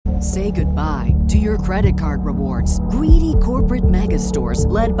Say goodbye to your credit card rewards. Greedy corporate mega stores,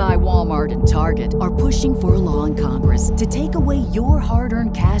 led by Walmart and Target, are pushing for a law in Congress to take away your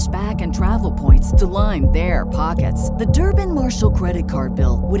hard-earned cash back and travel points to line their pockets. The Durbin-Marshall credit card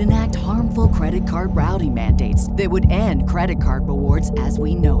bill would enact harmful credit card routing mandates that would end credit card rewards as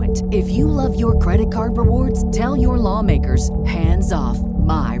we know it. If you love your credit card rewards, tell your lawmakers, hands off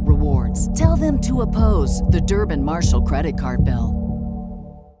my rewards. Tell them to oppose the Durbin-Marshall credit card bill.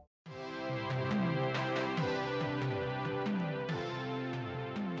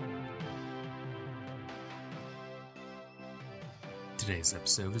 Today's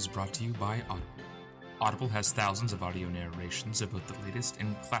episode is brought to you by Audible. Audible has thousands of audio narrations of both the latest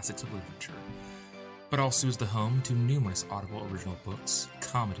and classics of literature, but also is the home to numerous Audible original books,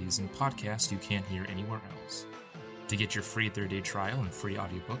 comedies, and podcasts you can't hear anywhere else. To get your free 30-day trial and free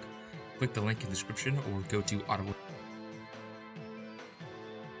audiobook, click the link in the description or go to Audible.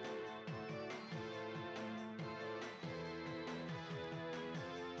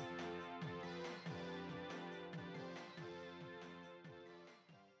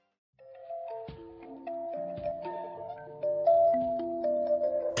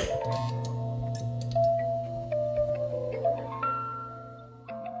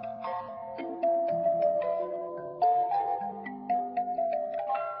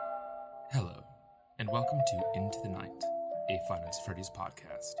 Hello, and welcome to Into the Night, a Five Nights at Freddy's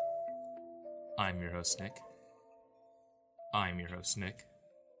podcast. I'm your host, Nick,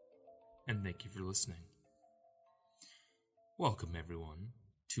 and thank you for listening. Welcome, everyone,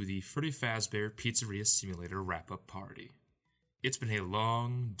 to the Freddy Fazbear Pizzeria Simulator wrap-up party. It's been a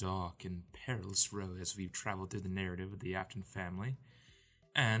long, dark, and perilous road as we've traveled through the narrative of the Afton family,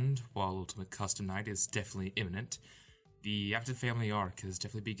 and while Ultimate Custom Night is definitely imminent, the Afton family arc has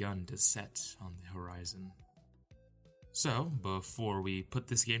definitely begun to set on the horizon. So, before we put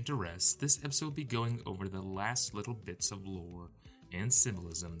this game to rest, this episode will be going over the last little bits of lore and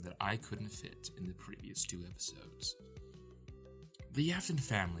symbolism that I couldn't fit in the previous two episodes. The Afton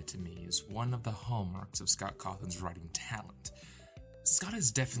family, to me, is one of the hallmarks of Scott Cawthon's writing talent. Scott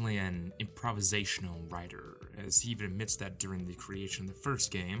is definitely an improvisational writer, as he even admits that during the creation of the first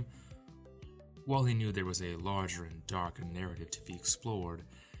game. While he knew there was a larger and darker narrative to be explored,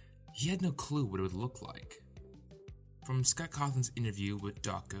 he had no clue what it would look like. From Scott Cawthon's interview with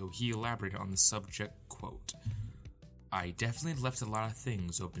Dawko, he elaborated on the subject, quote, "I definitely left a lot of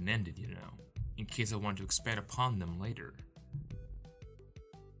things open-ended, in case I wanted to expand upon them later.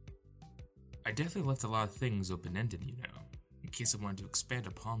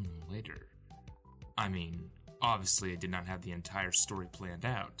 I mean, obviously I did not have the entire story planned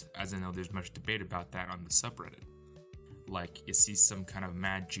out, as I know there's much debate about that on the subreddit. Like, is he some kind of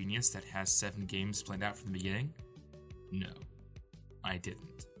mad genius that has 7 games planned out from the beginning? No, I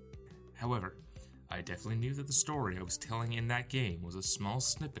didn't. However, I definitely knew that the story I was telling in that game was a small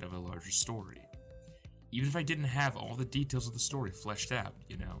snippet of a larger story. Even if I didn't have all the details of the story fleshed out,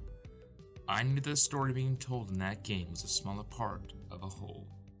 I knew that the story being told in that game was a smaller part of a whole."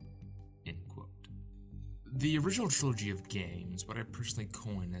 End quote. The original trilogy of games, what I personally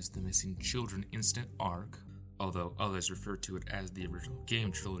coined as the Missing Children Instant Arc, although others refer to it as the original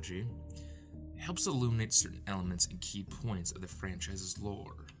game trilogy, helps illuminate certain elements and key points of the franchise's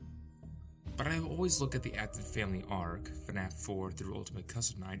lore. But I always look at the Afton family arc, FNAF 4 through Ultimate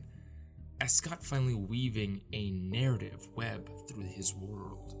Custom Night, as Scott finally weaving a narrative web through his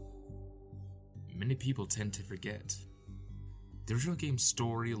world. Many people tend to forget. The original game's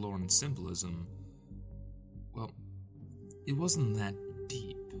story, lore, and symbolism, well, it wasn't that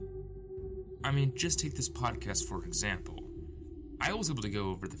deep. I mean, just take this podcast for example. I was able to go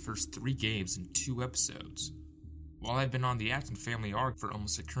over the first 3 games in 2 episodes, while I've been on the Afton family arc for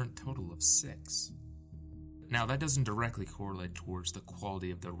almost a current total of 6. Now, that doesn't directly correlate towards the quality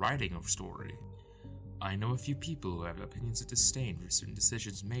of the writing of story. I know a few people who have opinions of disdain for certain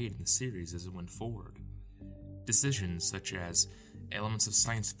decisions made in the series as it went forward. Decisions such as elements of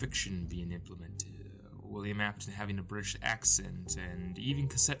science fiction being implemented, William Afton having a British accent, and even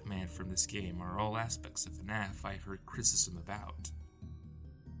Cassette Man from this game are all aspects of FNAF I've heard criticism about.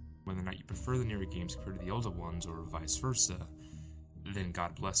 Whether or not you prefer the newer games compared to the older ones, or vice versa, then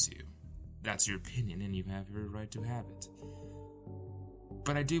God bless you. That's your opinion and you have every right to have it.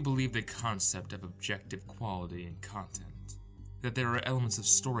 But I do believe the concept of objective quality in content, that there are elements of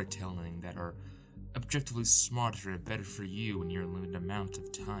storytelling that are objectively smarter and better for you in your limited amount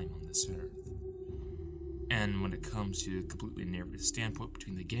of time on this earth. And when it comes to a completely narrative standpoint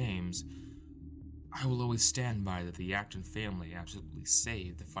between the games, I will always stand by that the Afton family absolutely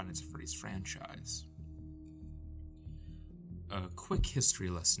saved the Five Nights at Freddy's franchise. A quick history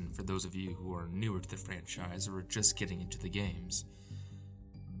lesson for those of you who are newer to the franchise or are just getting into the games.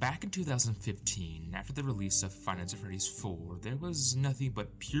 Back in 2015, after the release of Five Nights at Freddy's 4, there was nothing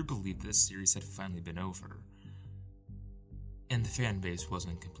but pure belief that the series had finally been over. And the fanbase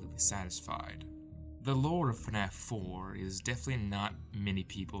wasn't completely satisfied. The lore of FNAF 4 is definitely not many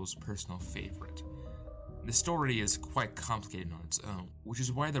people's personal favorite. The story is quite complicated on its own, which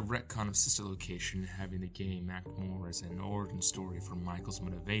is why the retcon of Sister Location having the game act more as an origin story for Michael's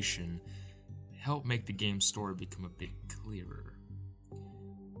motivation helped make the game's story become a bit clearer.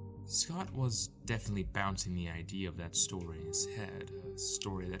 Scott was definitely bouncing the idea of that story in his head, a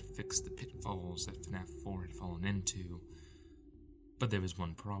story that fixed the pitfalls that FNAF 4 had fallen into, but there was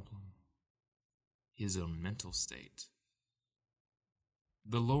one problem: his own mental state.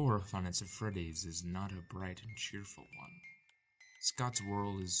 The lore of Five Nights at Freddy's is not a bright and cheerful one. Scott's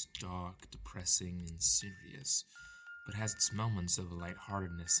world is dark, depressing, and serious, but has its moments of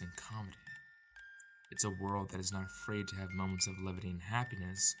lightheartedness and comedy. It's a world that is not afraid to have moments of levity and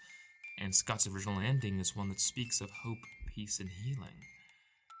happiness, and Scott's original ending is one that speaks of hope, peace, and healing.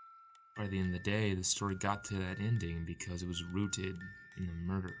 By the end of the day, the story got to that ending because it was rooted in the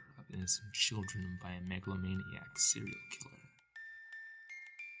murder of innocent children by a megalomaniac serial killer.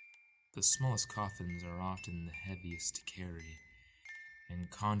 The smallest coffins are often the heaviest to carry, and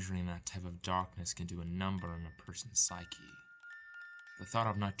conjuring that type of darkness can do a number on a person's psyche. The thought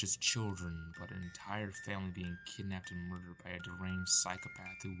of not just children, but an entire family being kidnapped and murdered by a deranged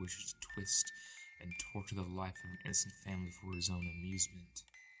psychopath who wishes to twist and torture the life of an innocent family for his own amusement.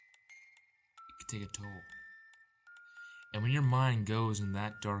 It could take a toll. And when your mind goes in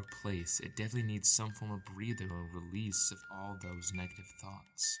that dark place, it definitely needs some form of breather or release of all those negative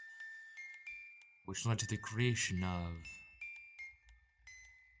thoughts, which led to the creation of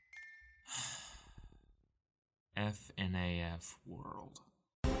FNAF World.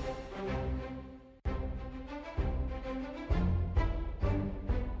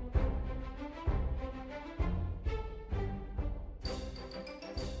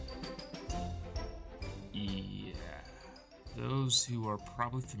 Yeah, those who are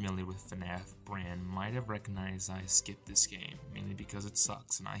probably familiar with FNAF brand might have recognized I skipped this game, mainly because it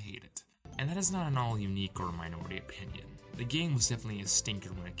sucks and I hate it. And that is not an all-unique or minority opinion. The game was definitely a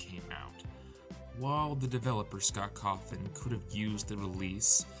stinker when it came out. While the developer Scott Cawthon could have used the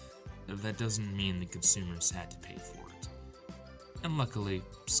release, that doesn't mean the consumers had to pay for it. And luckily,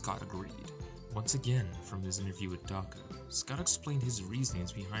 Scott agreed. Once again, from his interview with Daka, Scott explained his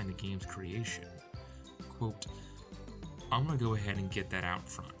reasonings behind the game's creation. Quote, "I'm gonna go ahead and get that out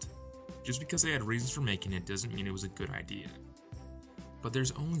front. Just because I had reasons for making it doesn't mean it was a good idea. But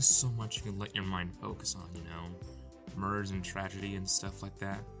there's only so much you can let your mind focus on, you know? Murders and tragedy and stuff like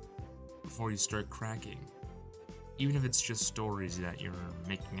that, before you start cracking. Even if it's just stories that you're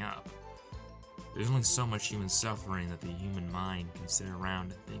making up. There's only so much human suffering that the human mind can sit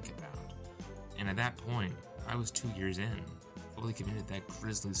around and think about. And at that point, I was 2 years in, fully committed to that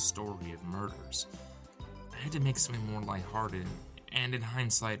grisly story of murders. I had to make something more lighthearted, and in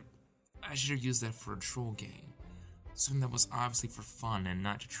hindsight, I should have used that for a troll game. Something that was obviously for fun and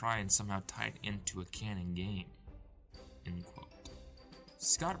not to try and somehow tie it into a canon game." End quote.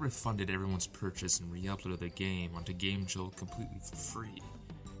 Scott refunded everyone's purchase and re-uploaded the game onto GameJolt completely for free.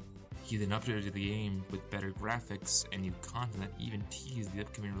 He then updated the game with better graphics and new content that even teased the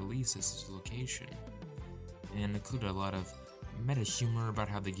upcoming release as its location, and included a lot of meta humor about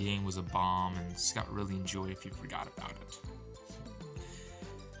how the game was a bomb and Scott really enjoyed if you forgot about it.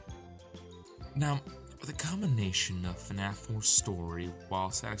 Now, the combination of FNAF 4's story, while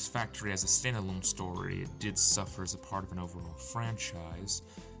satisfactory as a standalone story, it did suffer as a part of an overall franchise,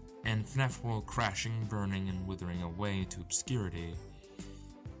 and FNAF World crashing, burning, and withering away into obscurity.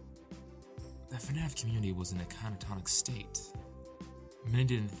 The FNAF community was in a catatonic state. Many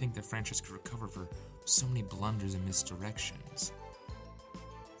didn't think the franchise could recover for so many blunders and misdirections.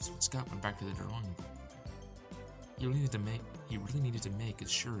 So Scott went back to the drawing board. He really needed to make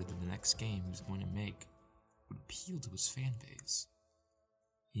sure that the next game he was going to make would appeal to his fan base.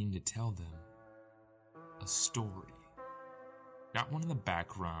 He needed to tell them a story. Not one in the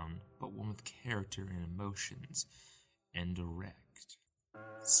background, but one with character and emotions, and direct.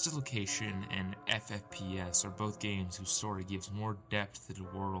 Still Location and FFPS are both games whose story gives more depth to the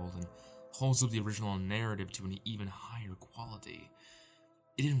world and holds up the original narrative to an even higher quality.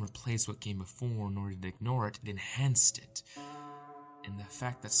 It didn't replace what came before, nor did it ignore it, it enhanced it. And the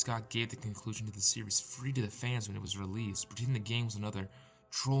fact that Scott gave the conclusion to the series free to the fans when it was released, pretending the game was another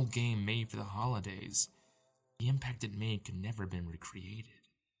troll game made for the holidays, the impact it made could never have been recreated.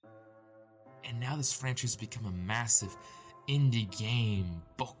 And now this franchise has become a massive indie game,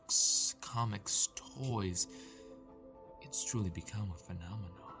 books, comics, toys. It's truly become a phenomenon.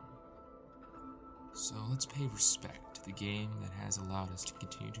 So let's pay respect to the game that has allowed us to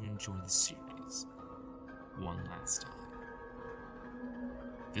continue to enjoy the series one last time.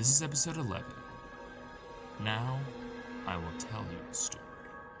 This is episode 11. Now, I will tell you the story.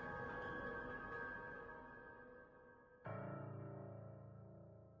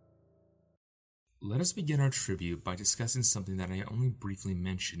 Let us begin our tribute by discussing something that I only briefly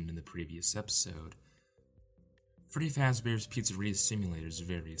mentioned in the previous episode. Freddy Fazbear's Pizzeria Simulator's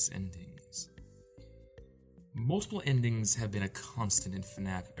various endings. Multiple endings have been a constant in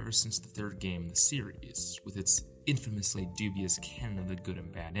FNAF ever since the third game in the series, with its infamously dubious canon of the good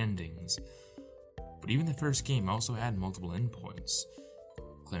and bad endings. But even the first game also had multiple endpoints,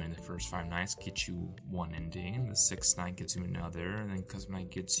 claiming the first 5 nights get you one ending, the 6th night gets you another, and then custom night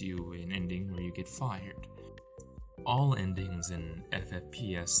gets you an ending where you get fired. All endings in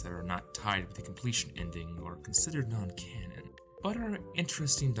FFPS that are not tied with the completion ending are considered non-canon, but are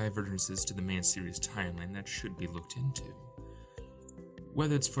interesting divergences to the main series timeline that should be looked into.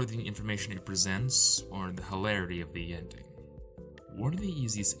 Whether it's for the information it presents, or the hilarity of the ending. One of the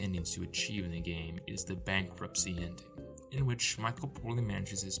easiest endings to achieve in the game is the bankruptcy ending, in which Michael poorly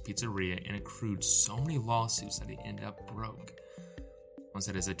manages his pizzeria and accrued so many lawsuits that he ended up broke. Once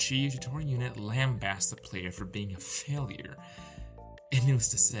that is achieved, Tutorial Unit lambasts the player for being a failure, and needless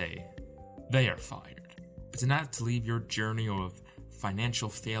to say, they are fired. But to not to leave your journey of financial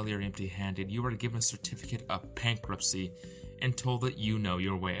failure empty-handed, you are given a certificate of bankruptcy and told that you know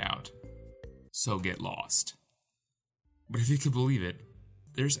your way out. So get lost. But if you could believe it,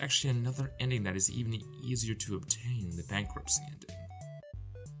 there's actually another ending that is even easier to obtain than the bankruptcy ending.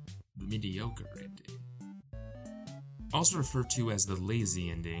 The mediocre ending. Also referred to as the lazy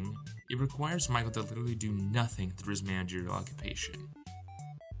ending, it requires Michael to literally do nothing through his managerial occupation.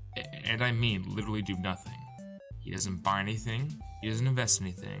 And I mean literally do nothing. He doesn't buy anything, he doesn't invest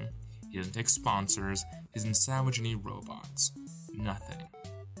anything, he doesn't take sponsors, he doesn't salvage any robots. Nothing.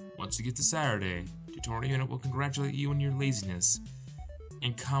 Once you get to Saturday, Tutorial Unit will congratulate you on your laziness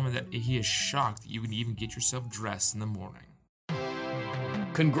and comment that he is shocked that you can even get yourself dressed in the morning.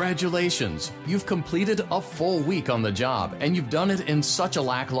 Congratulations! You've completed a full week on the job, and you've done it in such a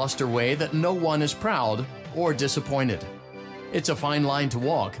lackluster way that no one is proud or disappointed. It's a fine line to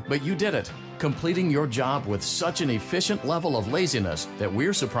walk, but you did it, completing your job with such an efficient level of laziness that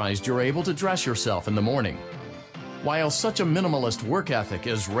we're surprised you're able to dress yourself in the morning. While such a minimalist work ethic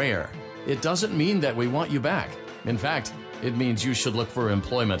is rare, it doesn't mean that we want you back. In fact, it means you should look for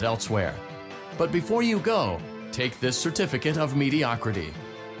employment elsewhere. But before you go, take this certificate of mediocrity.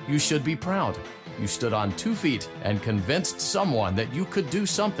 You should be proud. You stood on 2 feet and convinced someone that you could do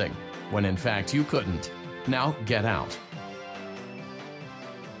something, when in fact you couldn't. Now get out.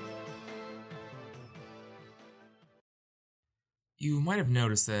 You might have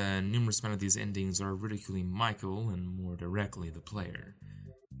noticed that a numerous amount of these endings are ridiculing Michael and more directly the player.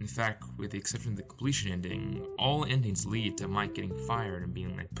 In fact, with the exception of the completion ending, all endings lead to Mike getting fired and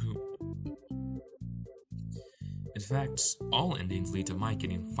being lampooned. In fact, all endings lead to Mike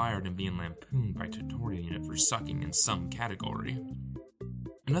getting fired and being lampooned by Tutorial Unit for sucking in some category.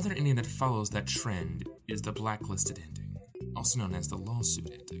 Another ending that follows that trend is the blacklisted ending, also known as the lawsuit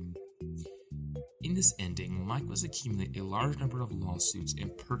ending. In this ending, Mike must accumulate a large number of lawsuits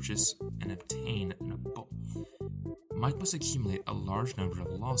and purchase and obtain a bulk. Mike must accumulate a large number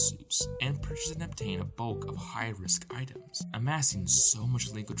of lawsuits and purchase and obtain a bulk of high-risk items, amassing so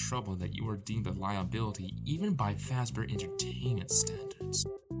much legal trouble that you are deemed a liability even by Fazbear Entertainment standards.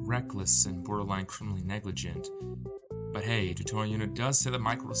 Reckless and borderline criminally negligent. But hey, Tutorial Unit does say that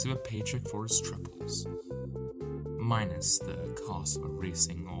Mike will receive a paycheck for his troubles. Minus the cost of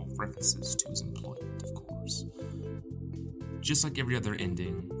erasing all references to his employment, of course. Just like every other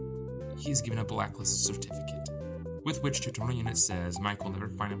ending, he is given a blacklist certificate, with which Tutorial Unit says Mike will never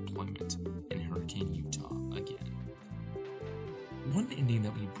find employment in Hurricane, Utah again. One ending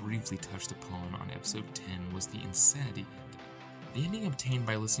that we briefly touched upon on episode 10 was the Insanity ending, the ending obtained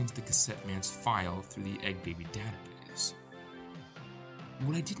by listening to the Cassette Man's file through the Egg Baby database.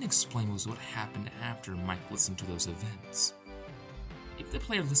 What I didn't explain was what happened after Mike listened to those events. If the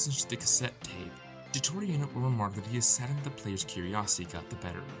player listens to the cassette tape, Tutorial Unit will remark that he is saddened that the player's curiosity got the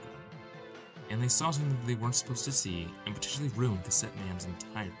better of them, and they saw something that they weren't supposed to see and potentially ruined Cassette Man's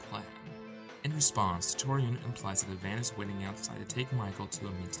entire plan. In response, Tutorial Unit implies that the van is waiting outside to take Michael to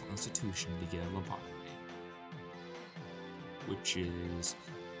a mental institution to get a lobotomy, which is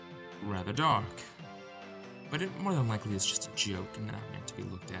rather dark. But it more than likely is just a joke and not meant to be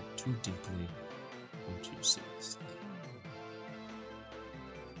looked at too deeply or too seriously.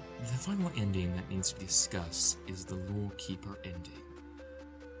 The final ending that needs to be discussed is the Lore Keeper ending.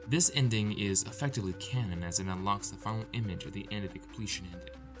 This ending is effectively canon as it unlocks the final image at the end of the completion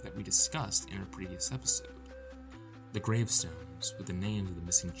ending that we discussed in our previous episode. The gravestones with the names of the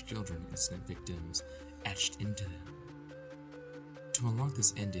missing children and incident victims etched into them. To unlock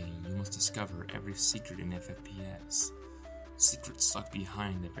this ending, you must discover every secret in FFPS. Secrets locked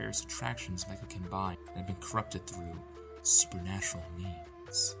behind the various attractions Michael can buy that have been corrupted through supernatural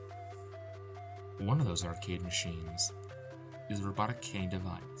means. One of those arcade machines is a robotic candy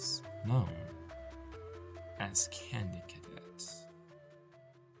device known as Candy Cadet.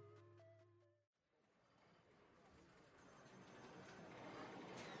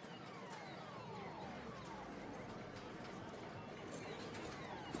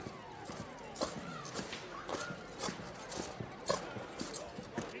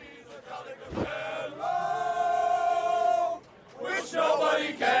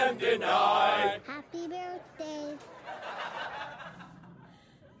 Nobody can deny. Happy birthday.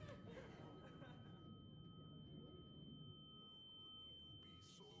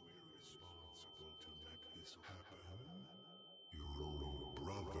 Your own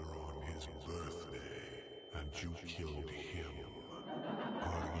brother on his birthday, and you killed him.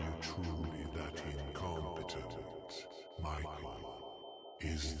 Are you truly that incompetent, Michael?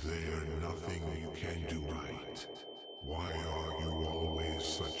 Is there nothing you can do right? Why are you always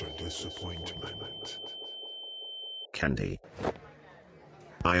such a disappointment? Candy.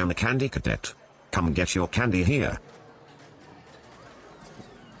 I am a Candy Cadet. Come get your candy here.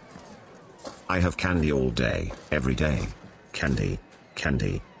 I have candy all day, every day. Candy,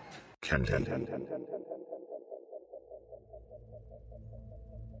 candy, candy.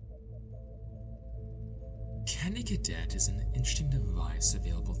 Candy Cadet is an interesting device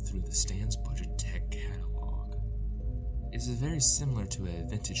available through the Stan's Budget Tech catalog. It is very similar to a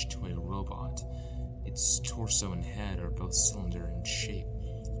vintage toy robot. Its torso and head are both cylinder in shape.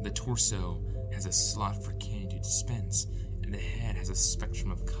 The torso has a slot for candy to dispense, and the head has a spectrum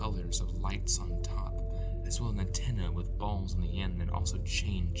of colors of lights on top, as well as an antenna with balls on the end that also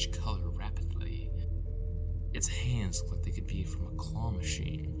change color rapidly. Its hands look like they could be from a claw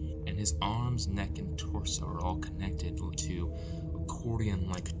machine, and his arms, neck, and torso are all connected to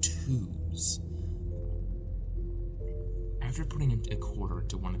accordion-like tubes. After putting a quarter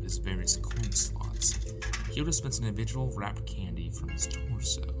into one of his various coin slots, he would dispense an individual wrapped candy from his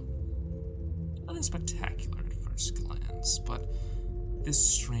torso. Nothing spectacular at first glance, but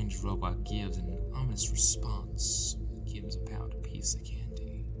this strange robot gives an ominous response when he gives about a piece of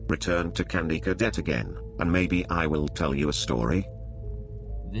candy. Return to Candy Cadet again, and maybe I will tell you a story.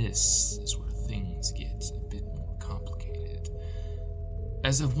 This is where things get a bit more complicated.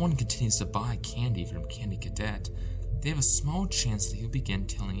 As if one continues to buy candy from Candy Cadet, they have a small chance that he'll begin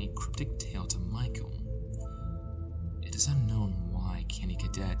telling a cryptic tale to Michael. It is unknown why Candy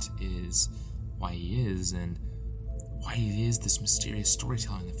Cadet is why he is, and why he is this mysterious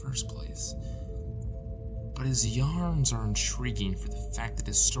storyteller in the first place. But his yarns are intriguing for the fact that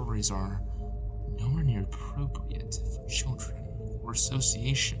his stories are nowhere near appropriate for children or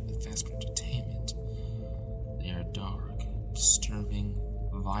association with fast food entertainment. They are dark, disturbing,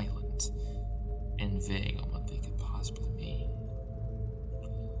 violent, and vague on what they could possibly mean.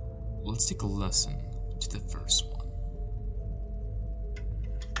 Let's take a listen to the first one.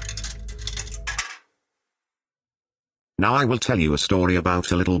 Now I will tell you a story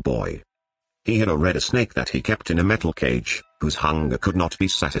about a little boy. He had a red snake that he kept in a metal cage, whose hunger could not be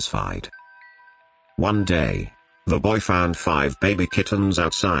satisfied. One day, the boy found 5 baby kittens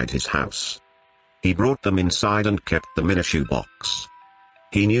outside his house. He brought them inside and kept them in a shoebox.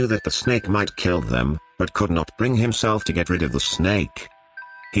 He knew that the snake might kill them, but could not bring himself to get rid of the snake.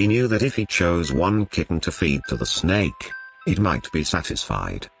 He knew that if he chose one kitten to feed to the snake, it might be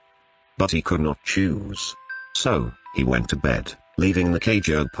satisfied. But he could not choose. So, he went to bed, leaving the cage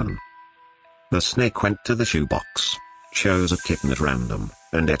open. The snake went to the shoebox, chose a kitten at random,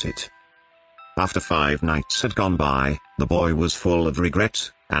 and ate it. After 5 nights had gone by, the boy was full of regret,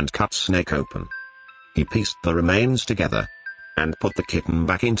 and cut snake open. He pieced the remains together, and put the kitten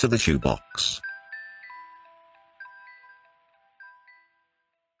back into the shoebox.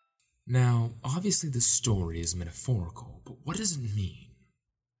 Now, obviously this story is metaphorical, but what does it mean?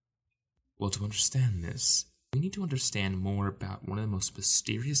 Well, to understand this, we need to understand more about one of the most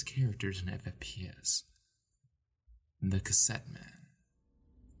mysterious characters in FFPS, the Cassette Man.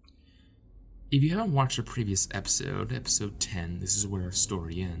 If you haven't watched a previous episode, episode 10, This Is Where Our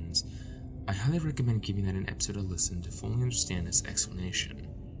Story Ends, I highly recommend giving that an episode a listen to fully understand this explanation.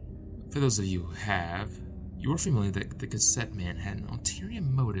 For those of you who have, You're familiar that the Cassette Man had an ulterior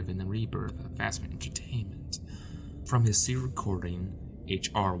motive in the rebirth of Fastman Entertainment. From his serial recording,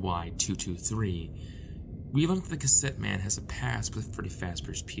 HRY223, we learned that the Cassette Man has a past with Freddy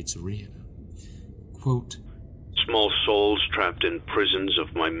Fazbear's Pizzeria. Quote, "Small souls trapped in prisons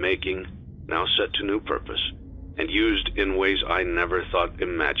of my making, now set to new purpose, and used in ways I never thought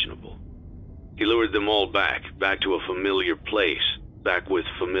imaginable. He lured them all back to a familiar place, back with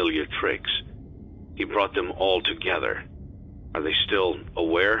familiar tricks. He brought them all together. Are they still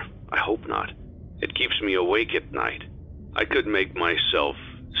aware? I hope not. It keeps me awake at night. I could make myself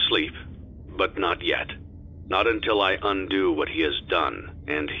sleep, but not yet. Not until I undo what he has done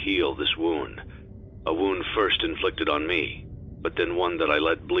and heal this wound. A wound first inflicted on me, but then one that I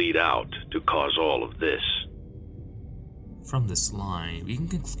let bleed out to cause all of this." From this line, we can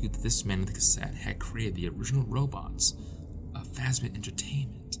conclude that this man with the cassette had created the original robots of Fazbear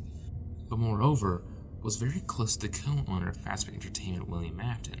Entertainment, but moreover, was very close to the co-owner of Fazbear Entertainment, William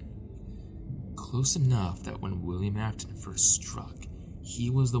Afton. Close enough that when William Afton first struck,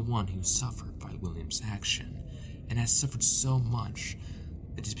 he was the one who suffered by William's action, and has suffered so much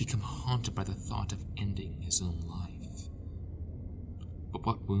that he's become haunted by the thought of ending his own life. But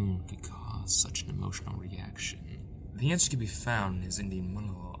what wound could cause such an emotional reaction? The answer can be found in his ending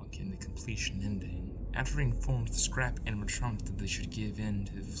monologue in the completion ending, after he informs the scrap animatronics that they should give in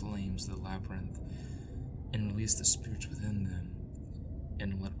to the flames of the labyrinth and release the spirits within them,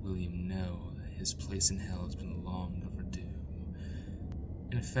 and let William know that his place in hell has been long overdue.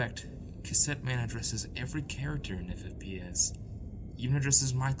 In effect, Cassette Man addresses every character in FFPS, even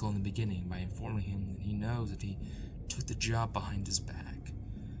addresses Michael in the beginning by informing him that he knows that he took the job behind his back.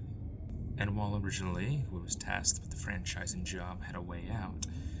 And while originally, who was tasked with the franchising job had a way out,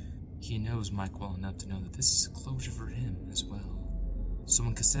 he knows Mike well enough to know that this is a closure for him as well. So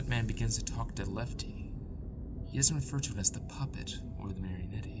when Cassette Man begins to talk to Lefty, he doesn't refer to it as the puppet or the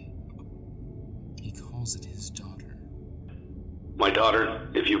marionette. He calls it his daughter. "My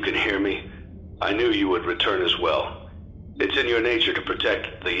daughter, if you can hear me, I knew you would return as well. It's in your nature to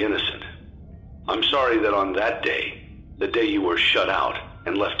protect the innocent. I'm sorry that on that day, the day you were shut out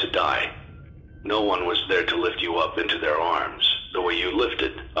and left to die, no one was there to lift you up into their arms, the way you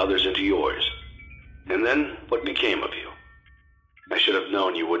lifted others into yours. And then, what became of you? I should have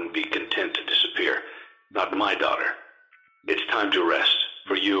known you wouldn't be content to disappear. Not my daughter. It's time to rest,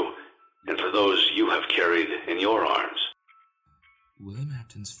 for you, and for those you have carried in your arms." William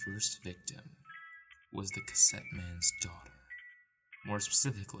Afton's first victim was the Cassette Man's daughter. More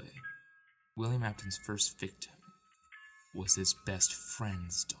specifically, William Afton's first victim was his best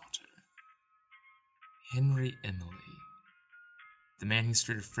friend's daughter, Henry Emily, the man he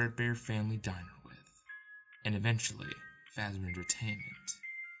started Fredbear Family Diner with, and eventually Fazbear Entertainment.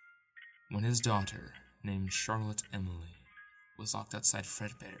 When his daughter, named Charlotte Emily, was locked outside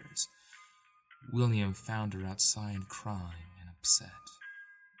Fredbear's, William found her outside crying and upset.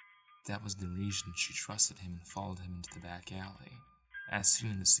 That was the reason she trusted him and followed him into the back alley, as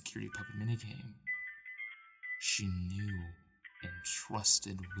seen in the security puppet minigame. She knew and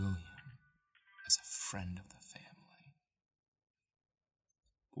trusted William as a friend of the family.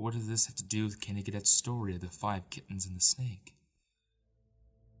 But what does this have to do with Kenny Cadet's story of the 5 kittens and the snake?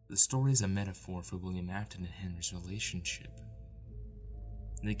 The story is a metaphor for William Afton and Henry's relationship.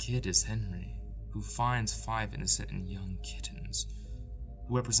 The kid is Henry, who finds 5 innocent and young kittens,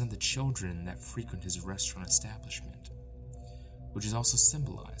 who represent the children that frequent his restaurant establishment, which is also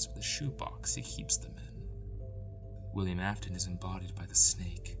symbolized with the shoebox he keeps them in. William Afton is embodied by the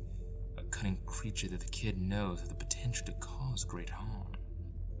snake, a cunning creature that the kid knows has the potential to cause great harm.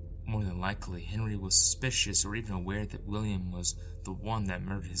 More than likely, Henry was suspicious or even aware that William was the one that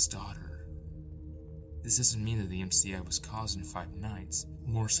murdered his daughter. This doesn't mean that the MCI was caused in 5 nights.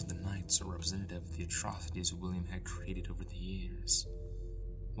 More so, the nights are representative of the atrocities William had created over the years.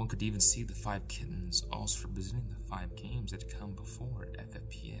 One could even see the 5 kittens also representing the 5 games that had come before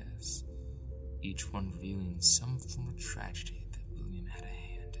FFPS, each one revealing some form of tragedy that William had a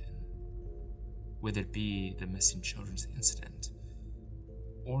hand in, whether it be the missing children's incident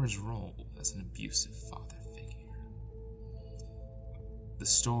or his role as an abusive father figure. The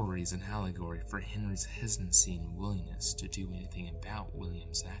story is an allegory for Henry's hesitancy and willingness to do anything about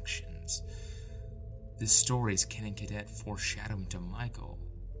William's actions. This story is Canon Cadet foreshadowing to Michael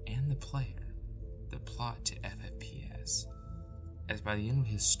and the player the plot to FFPS, as by the end of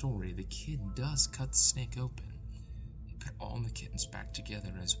his story, the kid does cut the snake open and put all the kittens back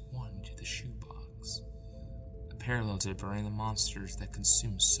together as one to the shoebox, a parallel to burning the monsters that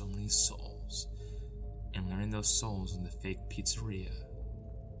consume so many souls, and learning those souls in the fake pizzeria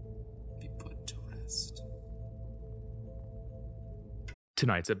be put to rest.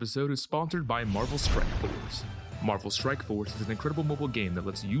 Tonight's episode is sponsored by Marvel Strike Force. Marvel Strike Force is an incredible mobile game that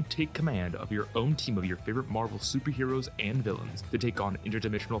lets you take command of your own team of your favorite Marvel superheroes and villains to take on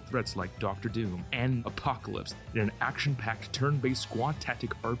interdimensional threats like Doctor Doom and Apocalypse in an action-packed turn-based squad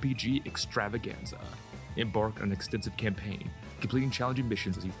tactic RPG extravaganza. Embark on an extensive campaign, completing challenging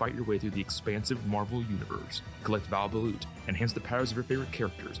missions as you fight your way through the expansive Marvel universe, collect valuable loot, enhance the powers of your favorite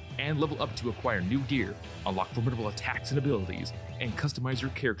characters, and level up to acquire new gear, unlock formidable attacks and abilities, and customize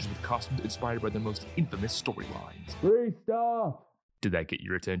your characters with costumes inspired by the most infamous storylines. Free stuff! Did that get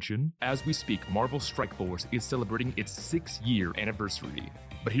your attention? As we speak, Marvel Strike Force is celebrating its 6-year anniversary.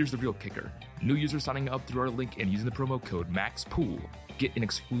 But here's the real kicker. New users signing up through our link and using the promo code MAXPOOL get an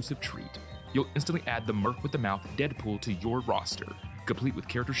exclusive treat. You'll instantly add the Merc with the Mouth Deadpool to your roster, complete with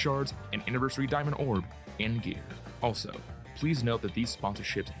character shards, an anniversary diamond orb, and gear. Also, please note that these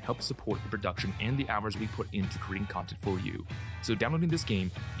sponsorships help support the production and the hours we put into creating content for you. So downloading this game,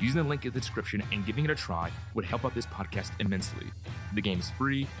 using the link in the description, and giving it a try would help out this podcast immensely. The game is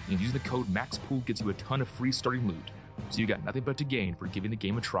free, and using the code MAXPOOL gets you a ton of free starting loot. So you got nothing but to gain for giving the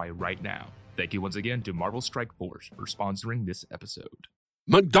game a try right now. Thank you once again to Marvel Strike Force for sponsoring this episode.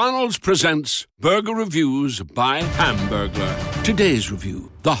 McDonald's presents Burger Reviews by Hamburglar. Today's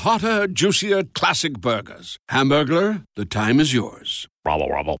review, the hotter, juicier classic burgers. Hamburglar, the time is yours. Robble,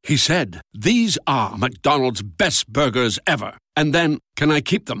 robble. He said, "These are McDonald's best burgers ever." And then, "Can I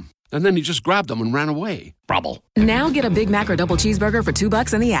keep them?" And then he just grabbed them and ran away. Robble. Now get a Big Mac or double cheeseburger for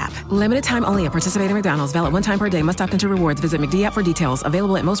 $2 in the app. Limited time only at participating McDonald's. Valid one time per day. Must opt into rewards. Visit McD app for details.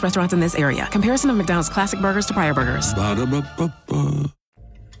 Available at most restaurants in this area. Comparison of McDonald's classic burgers to prior burgers. Ba-da-ba-ba-ba.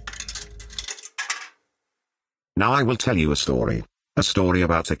 Now I will tell you a story. A story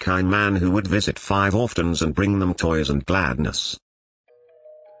about a kind man who would visit 5 orphans and bring them toys and gladness.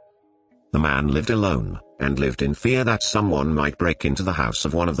 The man lived alone, and lived in fear that someone might break into the house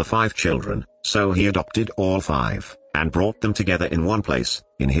of one of the 5 children, so he adopted all 5, and brought them together in one place,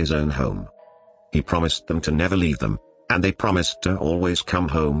 in his own home. He promised them to never leave them, and they promised to always come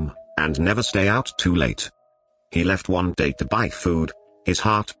home, and never stay out too late. He left one day to buy food, his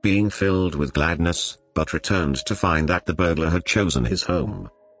heart being filled with gladness, but returned to find that the burglar had chosen his home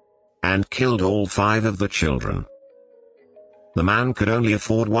and killed all 5 of the children. The man could only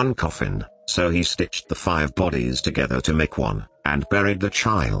afford one coffin, so he stitched the 5 bodies together to make one, and buried the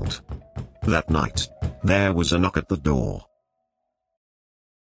child. That night, there was a knock at the door.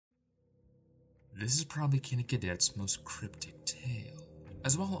 This is probably Kenny Cadet's most cryptic tale.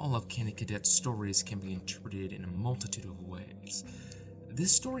 As while all of Kenny Cadet's stories can be interpreted in a multitude of ways,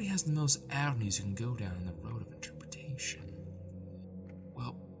 this story has the most avenues you can go down on the road of interpretation.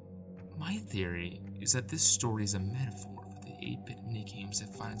 Well, my theory is that this story is a metaphor for the 8-bit minigames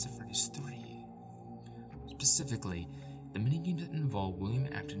that Five Nights at Freddy's 3. Specifically, the minigames that involve William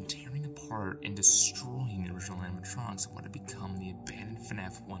Afton tearing apart and destroying the original animatronics of what had become the abandoned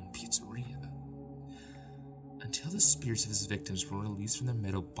FNAF 1 pizzeria. Until the spirits of his victims were released from their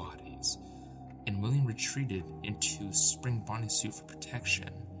metal bodies, and William retreated into a spring bodysuit for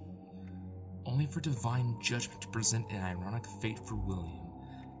protection, only for divine judgment to present an ironic fate for William,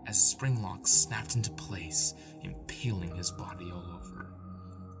 as spring locks snapped into place, impaling his body all over,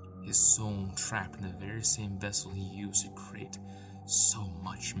 his soul trapped in the very same vessel he used to create so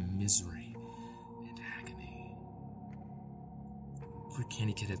much misery and agony. For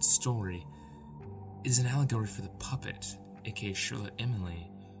Candy Cadet's story, it is an allegory for the puppet, aka Charlotte Emily,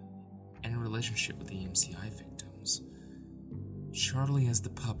 and a relationship with the MCI victims. Charlie as the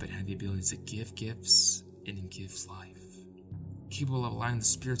puppet had the ability to give gifts and give life, capable of allowing the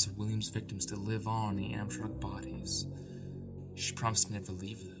spirits of William's victims to live on in animatronic bodies. She promised to never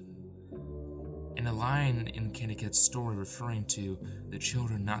leave them. And a line in Candy Cat's story referring to the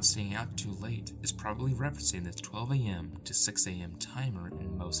children not staying out too late is probably referencing the 12 a.m. to 6 a.m. timer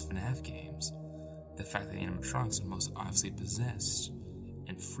in most FNAF games. The fact that the animatronics are most obviously possessed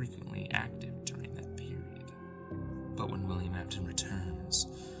and frequently active during that period. But when William Afton returns,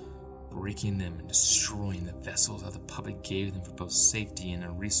 breaking them and destroying the vessels that the puppet gave them for both safety and a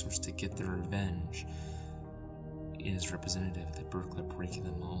resource to get their revenge, it is representative of the burglar breaking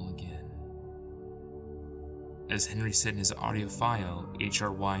them all again. As Henry said in his audio file,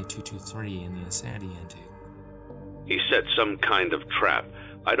 HRY223 in the Insanity Antic, he set some kind of trap.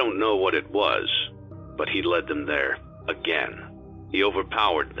 I don't know what it was, but he led them there again. He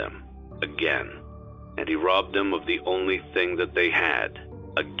overpowered them again, and he robbed them of the only thing that they had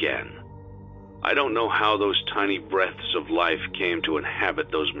again. I don't know how those tiny breaths of life came to inhabit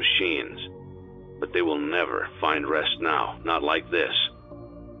those machines, but they will never find rest now, not like this.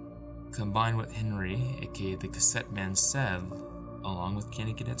 Combined with Henry, aka the Cassette Man, said, along with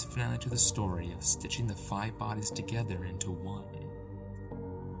Candy Cadet's finale to the story of stitching the 5 bodies together into one.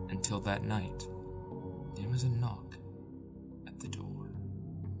 Until that night, there was a knock at the door.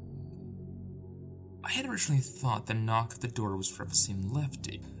 I had originally thought the knock at the door was referencing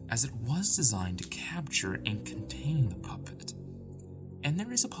Lefty, as it was designed to capture and contain the puppet, and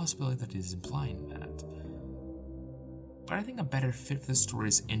there is a possibility that it is implying that. But I think a better fit for the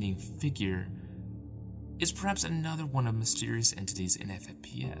story's ending figure is perhaps another one of mysterious entities in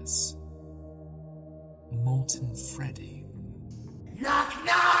FFPS. Molten Freddy. Knock,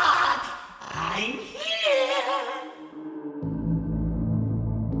 knock! I'm here!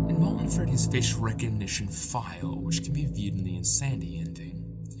 In Molten Freddy's facial recognition file, which can be viewed in the Insanity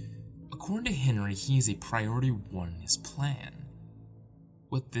ending, according to Henry, he is a priority 1 in his plan.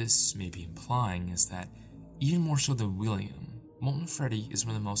 What this may be implying is that, even more so than William, Molten Freddy is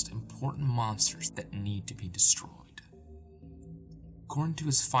one of the most important monsters that need to be destroyed. According to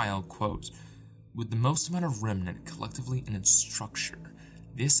his file, quote, with the most amount of remnant collectively in its structure,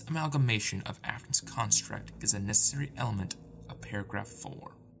 this amalgamation of Afton's construct is a necessary element of paragraph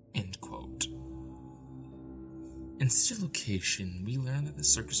 4, end quote. In such a location, we learn that the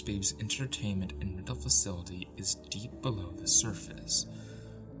Circus Baby's entertainment and rental facility is deep below the surface,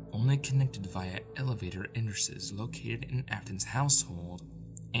 only connected via elevator entrances located in Afton's household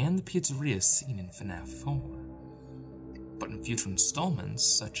and the pizzeria seen in FNAF 4. But in future installments,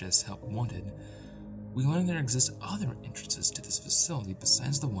 such as Help Wanted, we learn there exist other entrances to this facility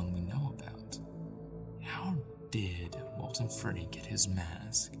besides the one we know about. How did Molten Freddy get his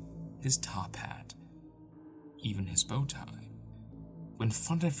mask, his top hat, even his bow tie? When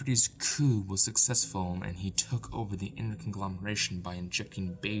Funtime Freddy's coup was successful and he took over the inner conglomeration by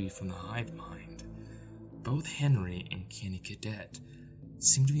injecting Baby from the hive mind, both Henry and Candy Cadet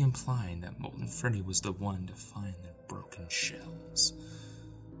seem to be implying that Molten Freddy was the one to find their broken shells,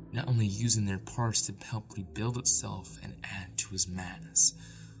 not only using their parts to help rebuild itself and add to his mass,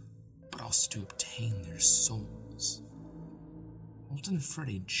 but also to obtain their souls. Molten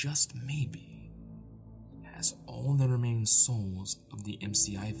Freddy just maybe has all the remaining souls of the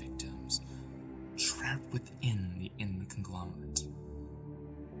MCI victims trapped within the inner conglomerate.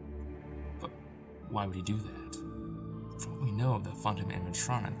 But why would he do that? From what we know of the Funtime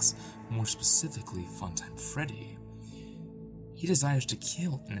animatronics, more specifically Funtime Freddy, he desires to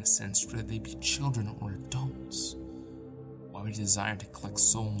kill innocents whether they be children or adults. Why would he desire to collect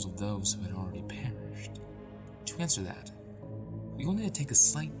souls of those who had already perished? To answer that, we will need to take a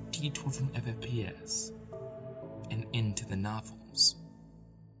slight detour from FFPS and into the novels.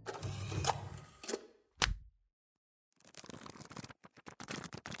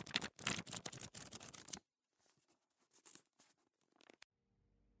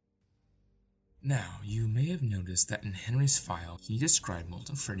 Now, you may have noticed that in Henry's file, he described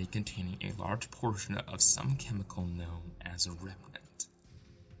Molten Freddy containing a large portion of some chemical known as a remnant.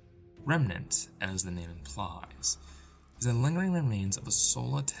 Remnant, as the name implies, is the lingering remains of a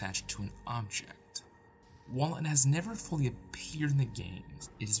soul attached to an object. While it has never fully appeared in the games,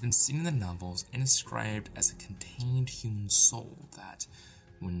 it has been seen in the novels and described as a contained human soul that,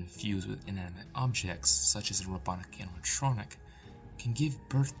 when infused with inanimate objects such as a robotic animatronic, can give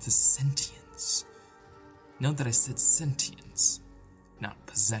birth to sentience. Note that I said sentience, not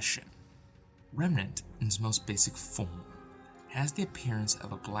possession. Remnant, in its most basic form, has the appearance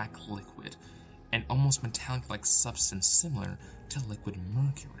of a black liquid, an almost metallic-like substance similar to liquid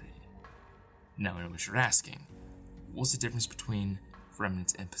mercury. Now I know what you're asking. What's the difference between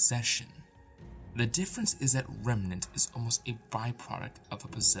remnant and possession? The difference is that remnant is almost a byproduct of a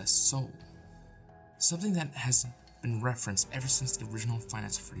possessed soul, something that has been referenced ever since the original Five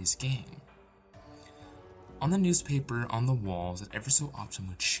Nights at Freddy's game. On the newspaper on the walls that ever so often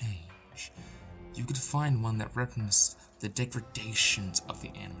would change, you could find one that referenced the degradations of the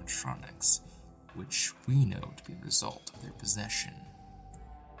animatronics, which we know to be the result of their possession.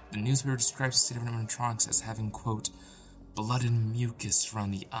 The newspaper describes the state of animatronics as having, quote, blood and mucus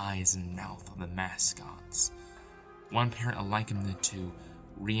around the eyes and mouth of the mascots. One parent likened it to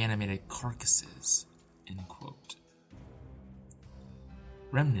reanimated carcasses, end quote.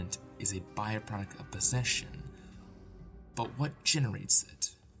 Remnant is a byproduct of possession, but what generates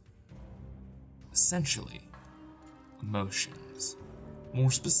it? Essentially, emotions.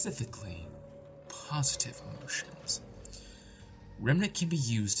 More specifically, positive emotions. Remnant can be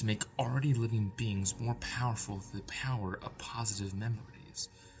used to make already living beings more powerful with the power of positive memories,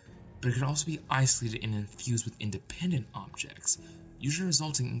 but it could also be isolated and infused with independent objects, usually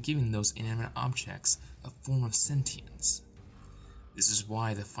resulting in giving those inanimate objects a form of sentience. This is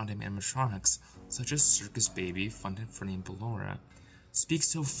why the Funtime animatronics, such as Circus Baby, Funtime Freddy, and Ballora, speak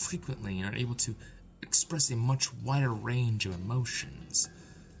so frequently and are able to express a much wider range of emotions.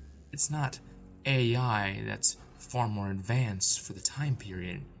 It's not AI that's far more advanced for the time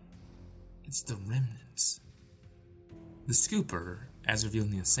period. It's the remnants. The Scooper, as revealed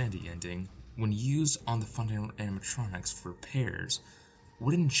in the Insanity ending, when used on the fundamental animatronics for repairs,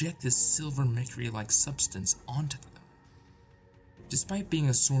 would inject this silver mercury-like substance onto them. Despite being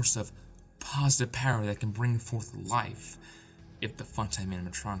a source of positive power that can bring forth life, if the Funtime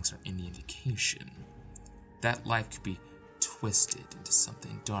animatronics are any indication, that life could be twisted into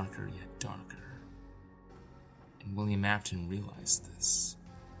something darker yet darker. And William Afton realized this.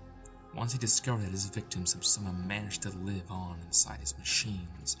 Once he discovered that his victims had somehow managed to live on inside his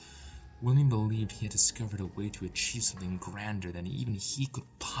machines, William believed he had discovered a way to achieve something grander than even he could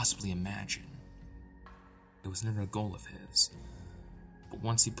possibly imagine. It was never a goal of his, but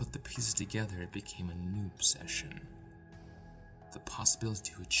once he put the pieces together, it became a new obsession. The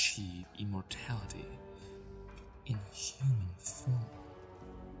possibility to achieve immortality in human form.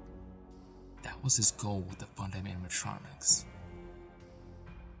 That was his goal with the Funtime animatronics.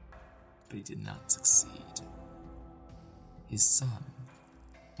 But he did not succeed. His son,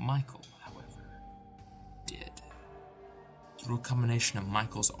 Michael, however, did. Through a combination of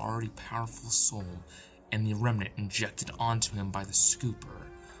Michael's already powerful soul and the remnant injected onto him by the Scooper,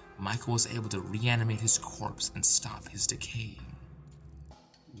 Michael was able to reanimate his corpse and stop his decaying.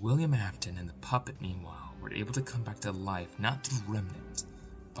 William Afton and the puppet, meanwhile, were able to come back to life not through remnant,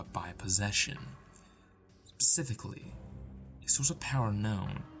 but by possession. Specifically, a source of power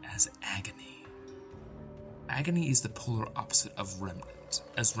known as agony. Agony is the polar opposite of remnant.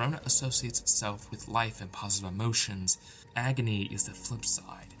 As remnant associates itself with life and positive emotions, agony is the flip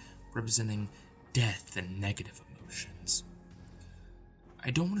side, representing death and negative emotions.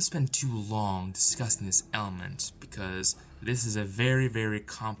 I don't want to spend too long discussing this element because this is a very, very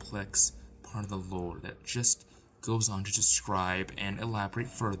complex part of the lore that just goes on to describe and elaborate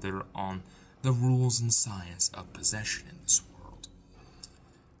further on the rules and science of possession in this world.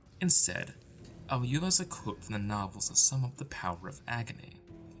 Instead, I will utilize a quote from the novels to sum up the power of agony.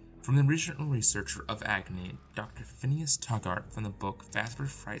 From the original researcher of agony, Dr. Phineas Taggart, from the book Fazbear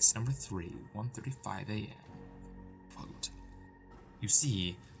Frights No. 3, 1:35 a.m. Quote, "You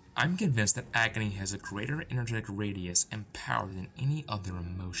see, I'm convinced that agony has a greater energetic radius and power than any other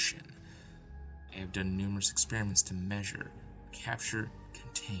emotion. I have done numerous experiments to measure, capture,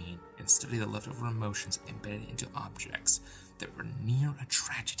 contain, and study the leftover emotions embedded into objects that were near a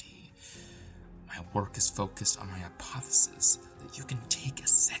tragedy. My work is focused on my hypothesis that you can take a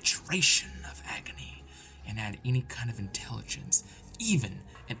saturation of agony and add any kind of intelligence, even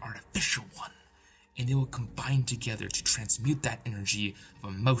an artificial one, and they will combine together to transmute that energy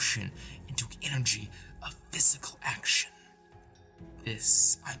of emotion into energy of physical action.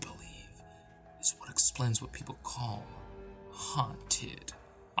 This, I believe, is what explains what people call haunted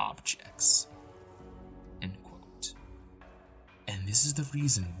objects." End quote. And this is the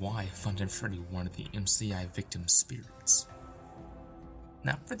reason why Funtime Freddy wanted the MCI victim spirits.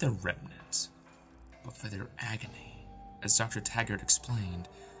 Not for their remnant, but for their agony. As Dr. Taggart explained,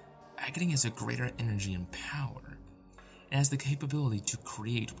 agony has a greater energy and power, and has the capability to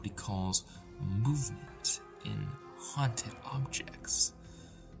create what he calls movement in haunted objects.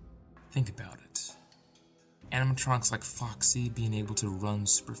 Think about it. Animatronics like Foxy being able to run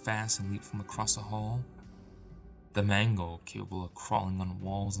super fast and leap from across a hall. The Mangle capable of crawling on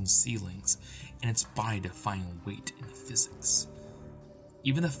walls and ceilings, and its body defying weight in physics.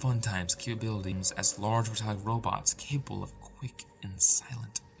 Even the Funtime's capabilities as large metallic robots capable of quick and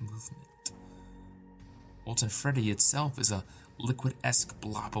silent movement. Funtime Freddy itself is a liquid-esque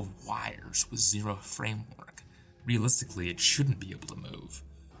blob of wires with zero framework. Realistically, it shouldn't be able to move.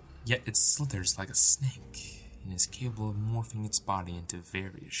 Yet it slithers like a snake, and is capable of morphing its body into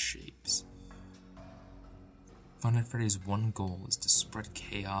various shapes. Funtime Freddy's one goal is to spread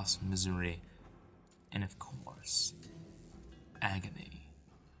chaos, misery, and of course, agony.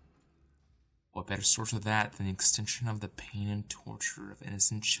 What better source of that than the extension of the pain and torture of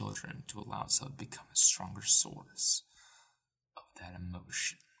innocent children to allow itself to become a stronger source of that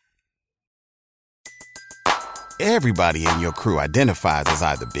emotion? Everybody in your crew identifies as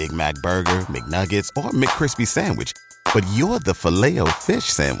either Big Mac Burger, McNuggets, or McCrispy Sandwich. But you're the Filet-O-Fish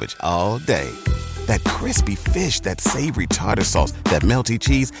Sandwich all day. That crispy fish, that savory tartar sauce, that melty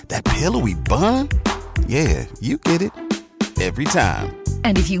cheese, that pillowy bun. Yeah, you get it. Every time.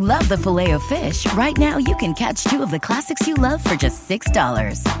 And if you love the Filet-O-Fish, right now you can catch two of the classics you love for just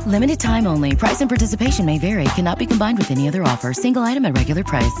 $6. Limited time only. Price and participation may vary. Cannot be combined with any other offer. Single item at regular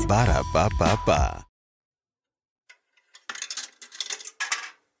price. Ba-da-ba-ba-ba.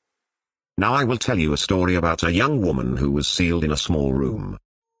 Now I will tell you a story about a young woman who was sealed in a small room.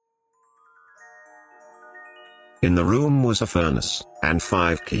 In the room was a furnace, and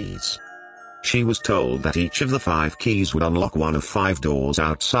 5 keys. She was told that each of the 5 keys would unlock one of 5 doors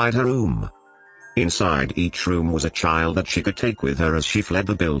outside her room. Inside each room was a child that she could take with her as she fled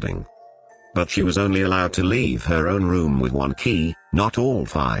the building. But she was only allowed to leave her own room with 1 key, not all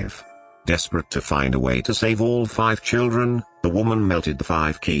 5. Desperate to find a way to save all 5 children, the woman melted the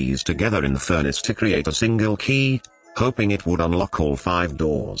 5 keys together in the furnace to create a single key, hoping it would unlock all 5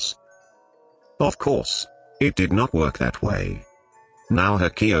 doors. Of course, it did not work that way. Now her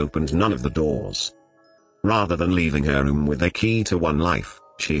key opened none of the doors. Rather than leaving her room with a key to 1 life,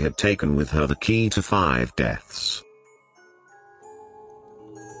 she had taken with her the key to 5 deaths.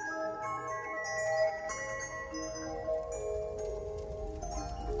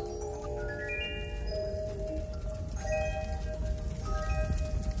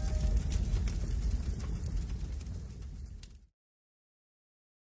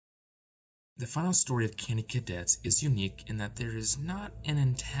 The final story of Candy Cadets is unique in that there is not an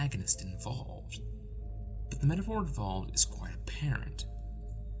antagonist involved, but the metaphor involved is quite apparent.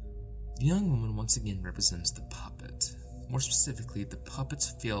 The young woman once again represents the puppet, more specifically the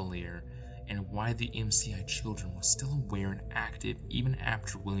puppet's failure and why the MCI children were still aware and active even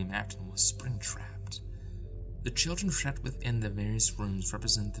after William Afton was spring-trapped. The children trapped within the various rooms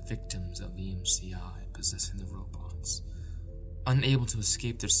represent the victims of the MCI possessing the robots, unable to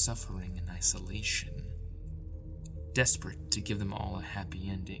escape their suffering and isolation. Desperate to give them all a happy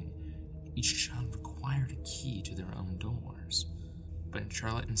ending, each child required a key to their own doors, but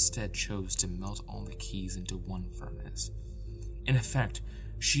Charlotte instead chose to melt all the keys into one furnace. In effect,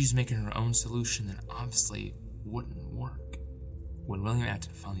 she's making her own solution that obviously wouldn't work. When William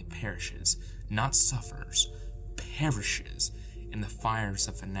Afton finally perishes, not suffers, perishes in the fires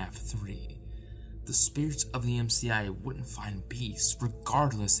of FNAF 3, the spirits of the MCI wouldn't find peace,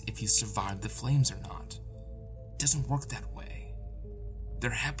 regardless if he survived the flames or not. It doesn't work that way.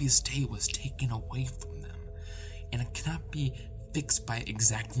 Their happiest day was taken away from them, and it cannot be fixed by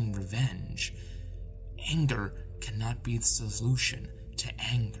exacting revenge. Anger cannot be the solution to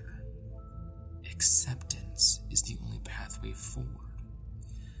anger. Acceptance is the only pathway forward.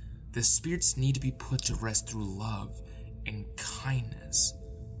 The spirits need to be put to rest through love and kindness,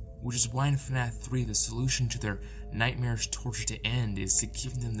 which is why in FNAF 3 the solution to their nightmarish torture to end is to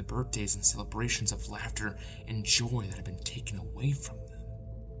give them the birthdays and celebrations of laughter and joy that have been taken away from them.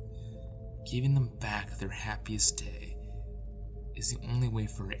 Giving them back their happiest day is the only way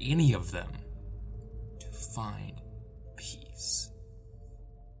for any of them to find peace.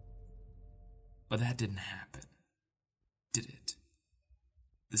 But that didn't happen, did it?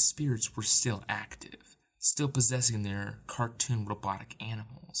 The spirits were still active, still possessing their cartoon robotic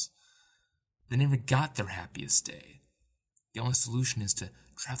animals. They never got their happiest day. The only solution is to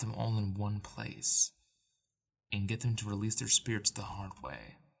trap them all in one place and get them to release their spirits the hard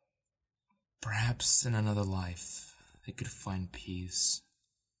way. Perhaps in another life they could find peace.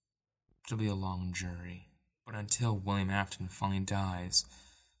 It'll be a long journey, but until William Afton finally dies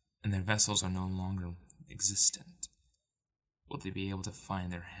and their vessels are no longer existent, will they be able to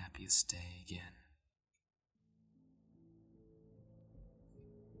find their happiest day again?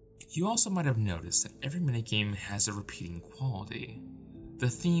 You also might have noticed that every minigame has a repeating quality, the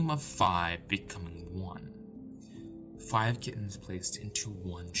theme of 5 becoming 1. 5 kittens placed into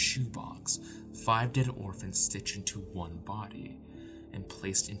one shoebox, 5 dead orphans stitched into one body, and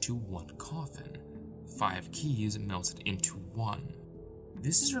placed into one coffin, 5 keys melted into one.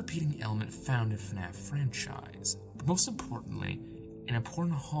 This is a repeating element found in FNAF franchise, but most importantly, an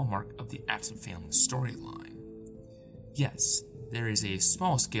important hallmark of the Afton family storyline. Yes, there is a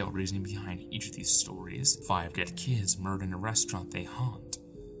small-scale reasoning behind each of these stories. 5 dead kids murdered in a restaurant they haunt.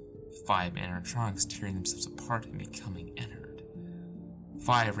 5 animatronics tearing themselves apart and becoming entered.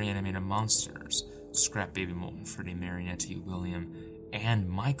 5 reanimated monsters, Scrap Baby Molten Freddy Marionette William and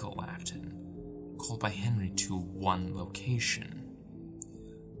Michael Afton, called by Henry to one location.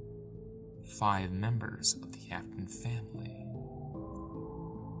 5 members of the Afton family.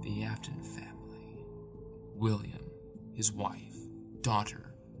 The Afton family. William, his wife,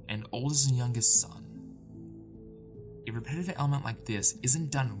 daughter, and oldest and youngest son. A repetitive element like this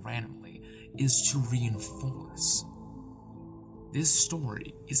isn't done randomly, it is to reinforce. This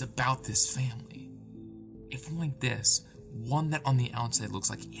story is about this family. A family like this, one that on the outside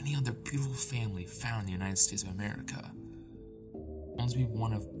looks like any other beautiful family found in the United States of America, only to be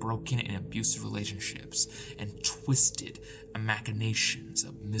one of broken and abusive relationships and twisted machinations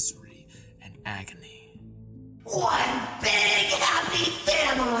of misery and agony. One big happy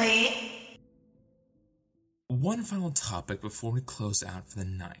family! One final topic before we close out for the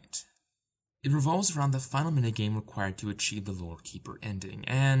night. It revolves around the final minigame required to achieve the Lore Keeper ending,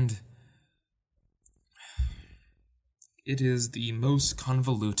 and it is the most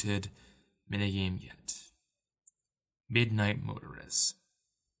convoluted minigame yet. Midnight Motorist.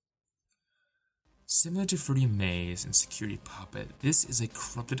 Similar to Fruity Maze and Security Puppet, this is a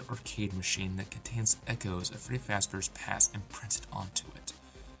corrupted arcade machine that contains echoes of Freddy Fazbear's past imprinted onto it.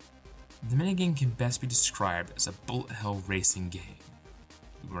 The minigame can best be described as a bullet hell racing game.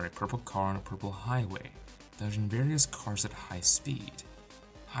 You are a purple car on a purple highway, dodging various cars at high speed.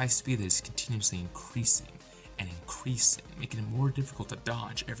 High speed that is continuously increasing and increasing, making it more difficult to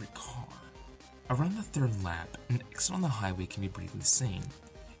dodge every car. Around the third lap, an exit on the highway can be briefly seen,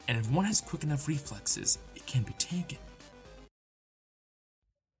 and if one has quick enough reflexes, it can be taken.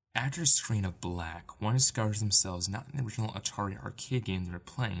 After a screen of black, one discovers themselves not in the original Atari arcade game they were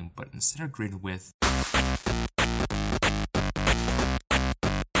playing, but instead are greeted with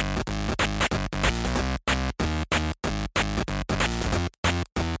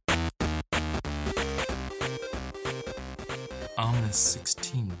ominous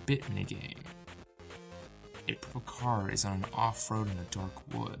 16-bit minigame. A purple car is on an off-road in the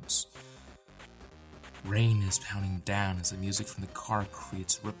dark woods. Rain is pounding down as the music from the car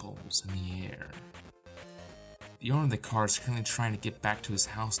creates ripples in the air. The owner of the car is currently trying to get back to his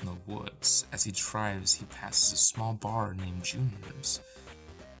house in the woods. As he drives, he passes a small bar named Junior's.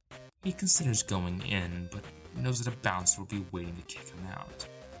 He considers going in, but knows that a bouncer will be waiting to kick him out.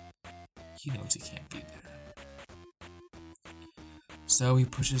 He knows he can't be there. So he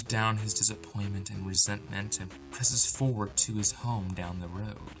pushes down his disappointment and resentment and presses forward to his home down the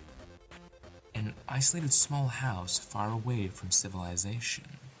road. An isolated small house far away from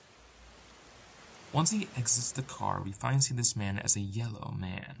civilization. Once he exits the car, we finally see this man as a yellow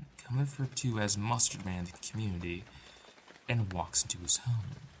man, commonly referred to as Mustard Man in the community, and walks into his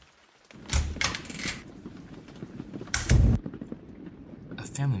home. A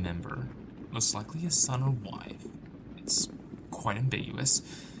family member, most likely his son or wife, it's quite ambiguous,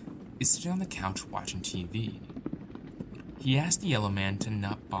 is sitting on the couch watching TV. He asked the yellow man to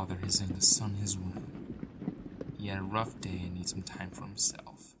not bother his youngest son in his room. He had a rough day and needs some time for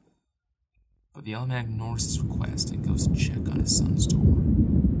himself. But the yellow man ignores his request and goes to check on his son's door.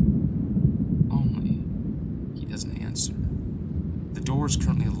 Only, he doesn't answer. The door is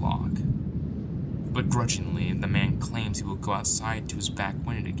currently locked. But grudgingly, the man claims he will go outside to his back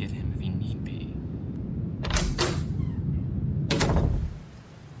window to get him if he need be.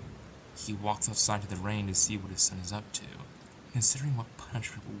 He walks outside to the rain to see what his son is up to, considering what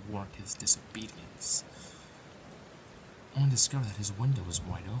punishment will warrant his disobedience. Only to discover that his window is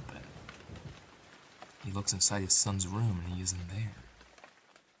wide open. He looks inside his son's room and he isn't there.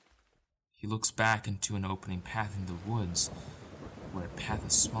 He looks back into an opening path in the woods, where a path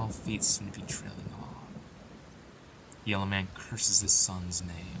of small feet seem to be trailing off. The yellow man curses his son's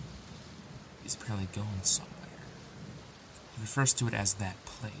name. He's apparently going somewhere. He refers to it as that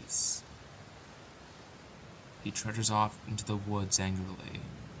place. He trudges off into the woods angrily,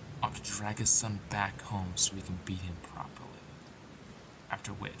 off to drag his son back home so he can beat him properly.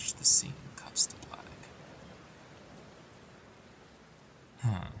 After which, the scene cuts to black.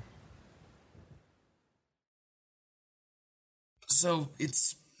 So,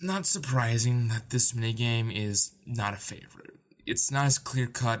 it's not surprising that this minigame is not a favorite. It's not as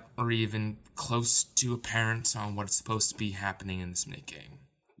clear-cut or even close to apparent on what's supposed to be happening in this minigame.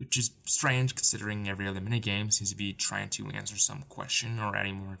 Which is strange considering every other minigame seems to be trying to answer some question or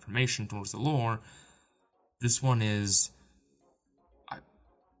adding more information towards the lore. This one is...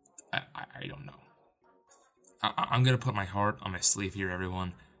 I don't know. I'm gonna put my heart on my sleeve here,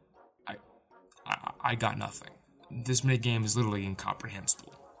 everyone. I got nothing. This minigame is literally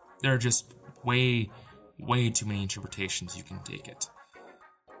incomprehensible. There are just way too many interpretations you can take it.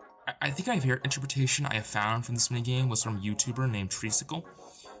 I think interpretation I have found from this minigame was from a YouTuber named Treesicle,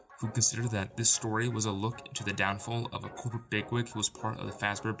 who considered that this story was a look into the downfall of a corporate bigwig who was part of the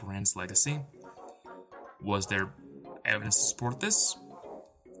Fazbear brand's legacy. Was there evidence to support this?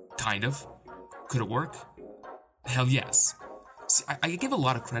 Kind of. Could it work? Hell yes. See, I give a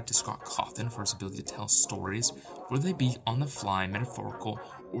lot of credit to Scott Cawthon for his ability to tell stories, whether they be on the fly, metaphorical,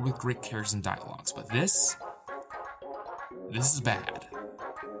 or with great characters and dialogues, but this is bad.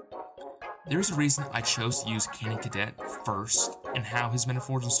 There's a reason I chose to use Candy Cadet first, and how his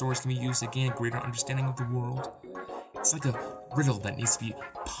metaphors and stories can be used to gain a greater understanding of the world. It's like a riddle that needs to be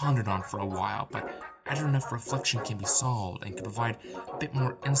pondered on for a while, but after enough reflection can be solved and can provide a bit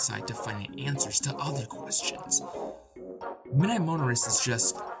more insight to finding answers to other questions. Midnight Motorist is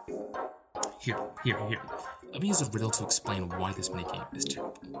just... Here. Let me use a riddle to explain why this minigame is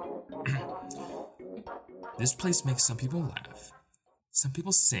terrible. This place makes some people laugh, some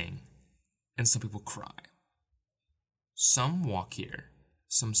people sing, and some people cry. Some walk here,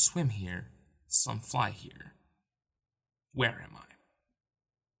 some swim here, some fly here. Where am I?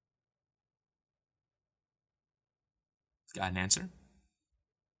 Got an answer?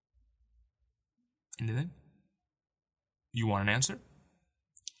 Anything? You want an answer?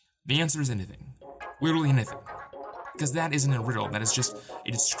 The answer is anything. Literally anything. Because that isn't a riddle, that is just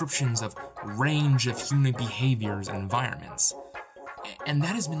a description of range of human behaviors and environments. And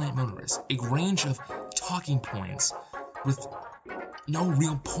that is Midnight Motorist, a range of talking points with no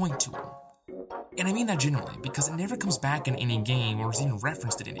real point to them. And I mean that generally, because it never comes back in any game or is even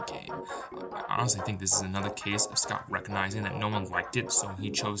referenced in any game. I honestly think this is another case of Scott recognizing that no one liked it, so he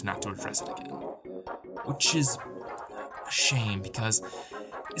chose not to address it again. Which is a shame, because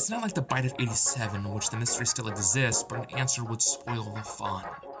it's not like the Bite of 87, in which the mystery still exists, but an answer would spoil the fun.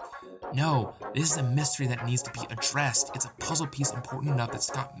 No, this is a mystery that needs to be addressed. It's a puzzle piece important enough that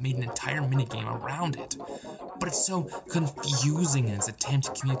Scott made an entire minigame around it. But it's so confusing in its attempt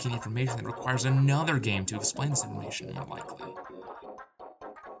to communicate information that requires another game to explain this information, more likely.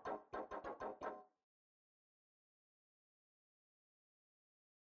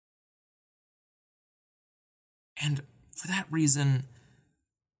 And for that reason,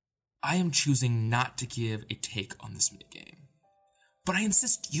 I am choosing not to give a take on this minigame. But I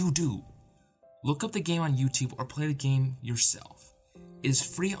insist you do. Look up the game on YouTube or play the game yourself. It is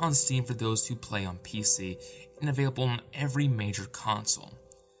free on Steam for those who play on PC and available on every major console.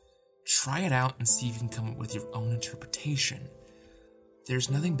 Try it out and see if you can come up with your own interpretation.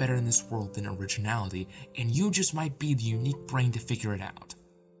 There's nothing better in this world than originality, and you just might be the unique brain to figure it out.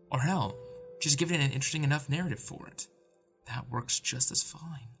 Or hell, just give it an interesting enough narrative for it. That works just as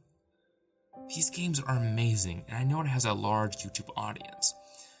fine. These games are amazing, and I know it has a large YouTube audience.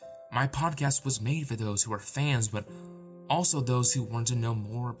 My podcast was made for those who are fans, but also those who want to know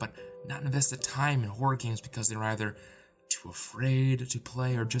more but not invest the time in horror games because they're either too afraid to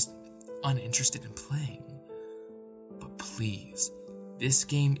play or just uninterested in playing. But please, this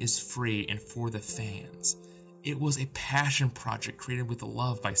game is free and for the fans. It was a passion project created with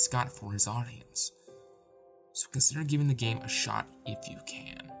love by Scott for his audience. So consider giving the game a shot if you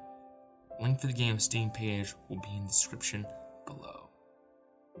can. Link for the game's Steam page will be in the description below.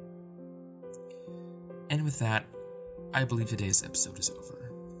 And with that, I believe today's episode is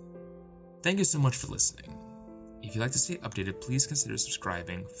over. Thank you so much for listening. If you'd like to stay updated, please consider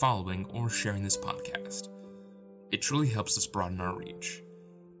subscribing, following, or sharing this podcast. It truly helps us broaden our reach.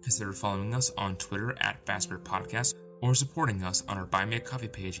 Consider following us on Twitter at Fastbear Podcast or supporting us on our Buy Me a Coffee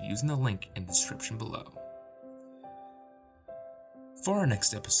page using the link in the description below. For our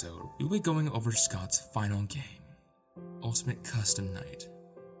next episode, we'll be going over Scott's final game, Ultimate Custom Night.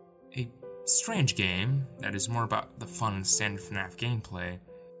 A strange game that is more about the fun and standard FNAF gameplay,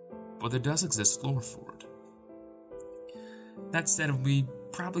 but there does exist lore for it. That said, it will be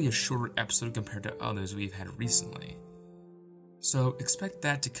probably a shorter episode compared to others we've had recently, so expect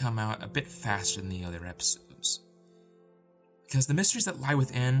that to come out a bit faster than the other episodes. Because the mysteries that lie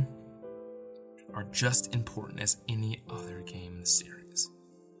within are just important as any other game in the series.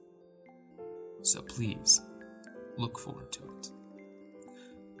 So please, look forward to it.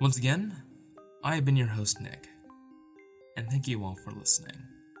 Once again, I have been your host, Nick, and thank you all for listening.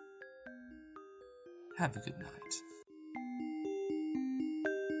 Have a good night.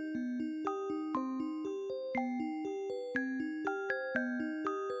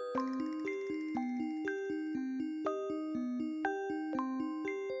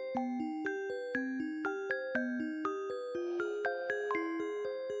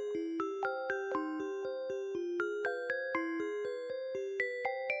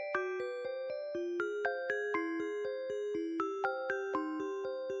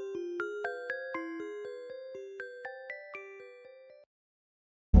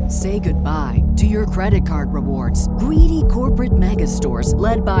 Say goodbye to your credit card rewards. Greedy corporate mega stores,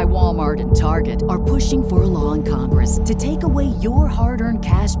 led by Walmart and Target, are pushing for a law in Congress to take away your hard-earned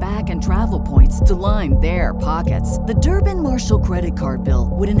cash back and travel points to line their pockets. The Durbin-Marshall credit card bill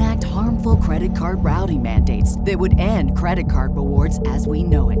would enact harmful credit card routing mandates that would end credit card rewards as we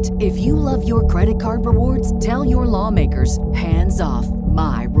know it. If you love your credit card rewards, tell your lawmakers, hands off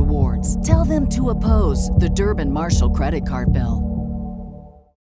my rewards. Tell them to oppose the Durbin-Marshall credit card bill.